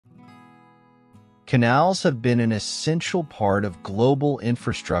Canals have been an essential part of global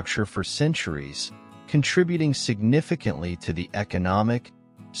infrastructure for centuries, contributing significantly to the economic,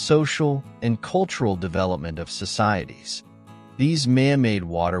 social, and cultural development of societies. These man-made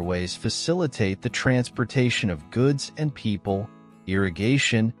waterways facilitate the transportation of goods and people,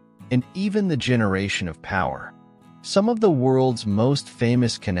 irrigation, and even the generation of power. Some of the world's most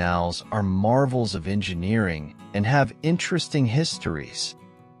famous canals are marvels of engineering and have interesting histories.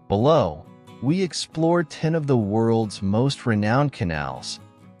 Below, we explore 10 of the world's most renowned canals,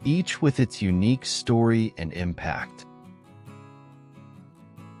 each with its unique story and impact.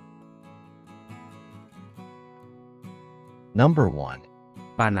 Number 1.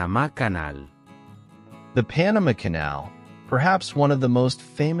 Panama Canal. The Panama Canal, perhaps one of the most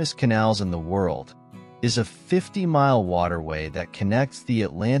famous canals in the world, is a 50-mile waterway that connects the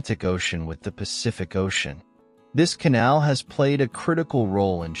Atlantic Ocean with the Pacific Ocean. This canal has played a critical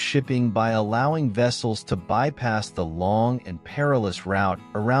role in shipping by allowing vessels to bypass the long and perilous route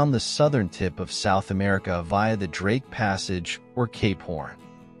around the southern tip of South America via the Drake Passage or Cape Horn.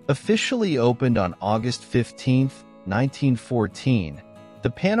 Officially opened on August 15, 1914, the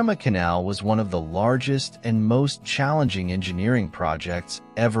Panama Canal was one of the largest and most challenging engineering projects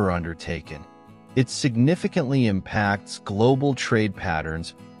ever undertaken. It significantly impacts global trade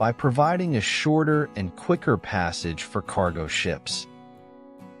patterns by providing a shorter and quicker passage for cargo ships.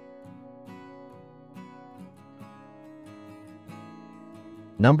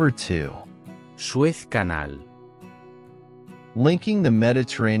 Number 2. Suez Canal. Linking the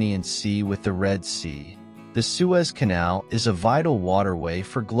Mediterranean Sea with the Red Sea, the Suez Canal is a vital waterway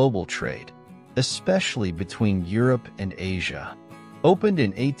for global trade, especially between Europe and Asia. Opened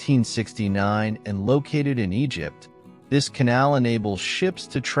in 1869 and located in Egypt, this canal enables ships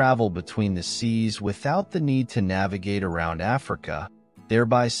to travel between the seas without the need to navigate around Africa,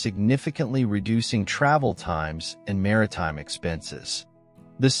 thereby significantly reducing travel times and maritime expenses.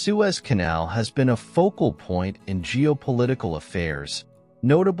 The Suez Canal has been a focal point in geopolitical affairs,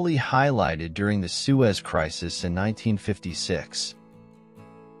 notably highlighted during the Suez Crisis in 1956.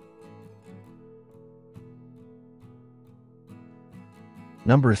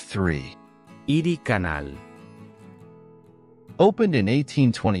 Number 3. Erie Canal. Opened in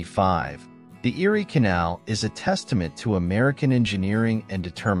 1825, the Erie Canal is a testament to American engineering and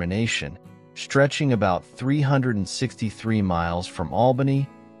determination, stretching about 363 miles from Albany,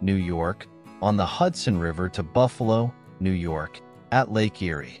 New York, on the Hudson River to Buffalo, New York, at Lake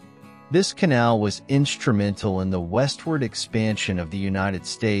Erie. This canal was instrumental in the westward expansion of the United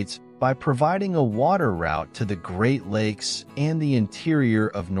States by providing a water route to the Great Lakes and the interior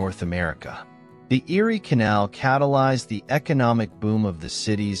of North America. The Erie Canal catalyzed the economic boom of the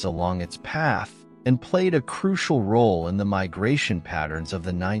cities along its path and played a crucial role in the migration patterns of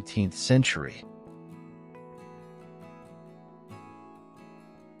the 19th century.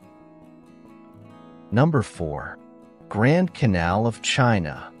 Number 4. Grand Canal of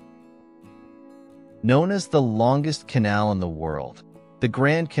China. Known as the longest canal in the world, the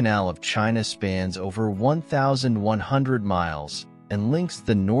Grand Canal of China spans over 1,100 miles and links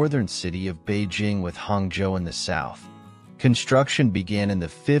the northern city of Beijing with Hangzhou in the south. Construction began in the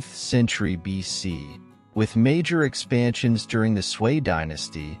 5th century BC, with major expansions during the Sui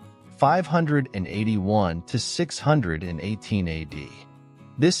dynasty, 581 to 618 AD.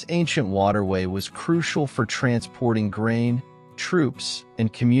 This ancient waterway was crucial for transporting grain, troops,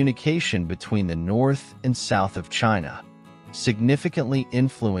 and communication between the north and south of China, significantly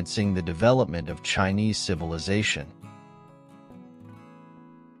influencing the development of Chinese civilization.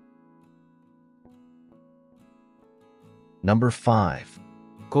 Number 5.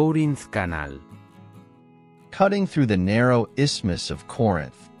 Corinth Canal. Cutting through the narrow Isthmus of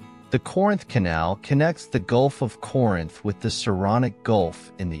Corinth, the Corinth Canal connects the Gulf of Corinth with the Saronic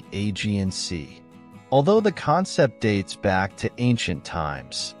Gulf in the Aegean Sea. Although the concept dates back to ancient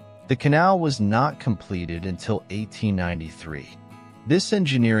times, the canal was not completed until 1893. This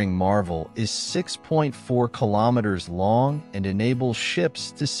engineering marvel is 6.4 kilometers long and enables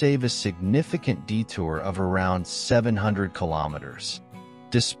ships to save a significant detour of around 700 kilometers.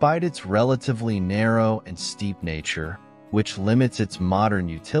 Despite its relatively narrow and steep nature, which limits its modern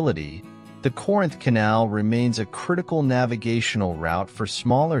utility, the Corinth Canal remains a critical navigational route for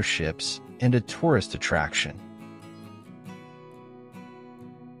smaller ships and a tourist attraction.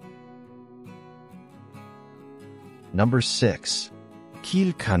 Number 6.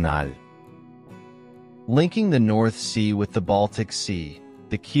 Kiel Canal. Linking the North Sea with the Baltic Sea,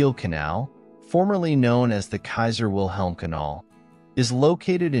 the Kiel Canal, formerly known as the Kaiser Wilhelm Canal, is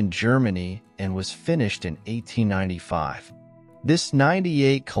located in Germany and was finished in 1895. This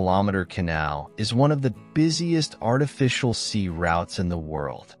 98-kilometer canal is one of the busiest artificial sea routes in the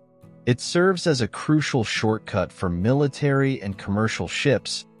world. It serves as a crucial shortcut for military and commercial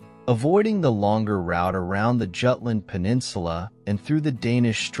ships, avoiding the longer route around the Jutland Peninsula and through the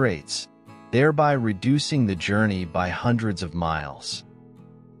Danish Straits, thereby reducing the journey by hundreds of miles.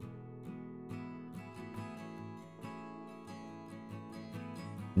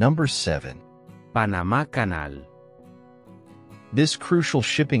 Number 7. Panama Canal. This crucial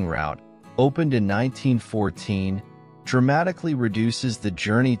shipping route, opened in 1914, dramatically reduces the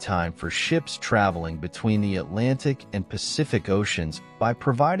journey time for ships traveling between the Atlantic and Pacific Oceans by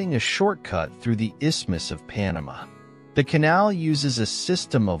providing a shortcut through the Isthmus of Panama. The canal uses a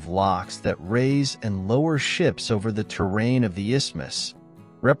system of locks that raise and lower ships over the terrain of the isthmus,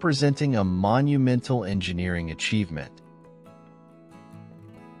 representing a monumental engineering achievement.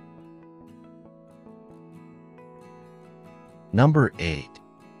 Number 8.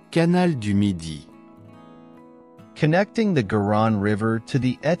 Canal du Midi. Connecting the Garonne River to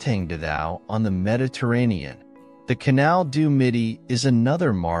the Étang on the Mediterranean, the Canal du Midi is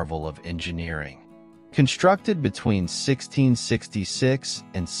another marvel of engineering. Constructed between 1666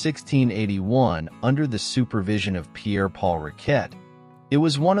 and 1681 under the supervision of Pierre-Paul Riquet, it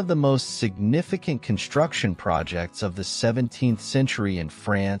was one of the most significant construction projects of the 17th century in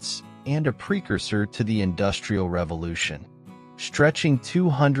France and a precursor to the Industrial Revolution. Stretching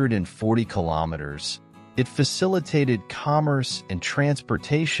 240 kilometers, it facilitated commerce and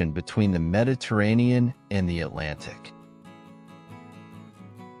transportation between the Mediterranean and the Atlantic.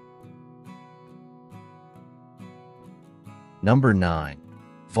 Number 9.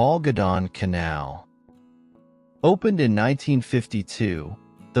 Volga-Don Canal. Opened in 1952,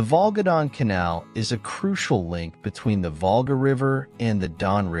 the Volga-Don Canal is a crucial link between the Volga River and the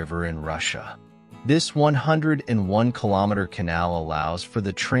Don River in Russia. This 101-kilometer canal allows for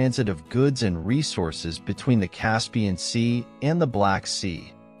the transit of goods and resources between the Caspian Sea and the Black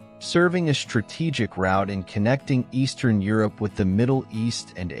Sea, serving a strategic route in connecting Eastern Europe with the Middle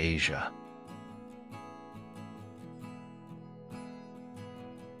East and Asia.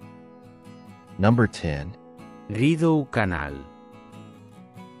 Number 10. Rideau Canal.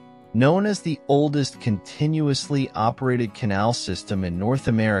 Known as the oldest continuously operated canal system in North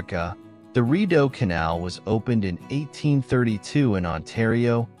America, the Rideau Canal was opened in 1832 in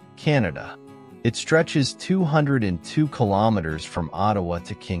Ontario, Canada. It stretches 202 kilometers from Ottawa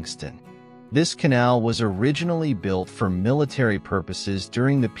to Kingston. This canal was originally built for military purposes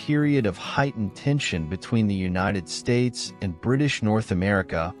during the period of heightened tension between the United States and British North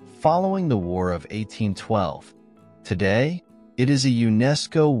America following the War of 1812. Today, it is a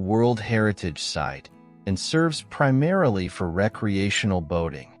UNESCO World Heritage Site and serves primarily for recreational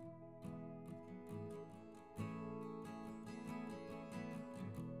boating.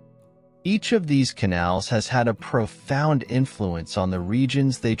 Each of these canals has had a profound influence on the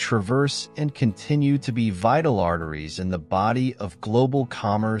regions they traverse and continue to be vital arteries in the body of global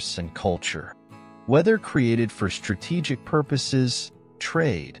commerce and culture. Whether created for strategic purposes,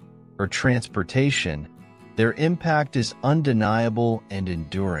 trade, or transportation, their impact is undeniable and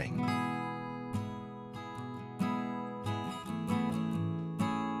enduring.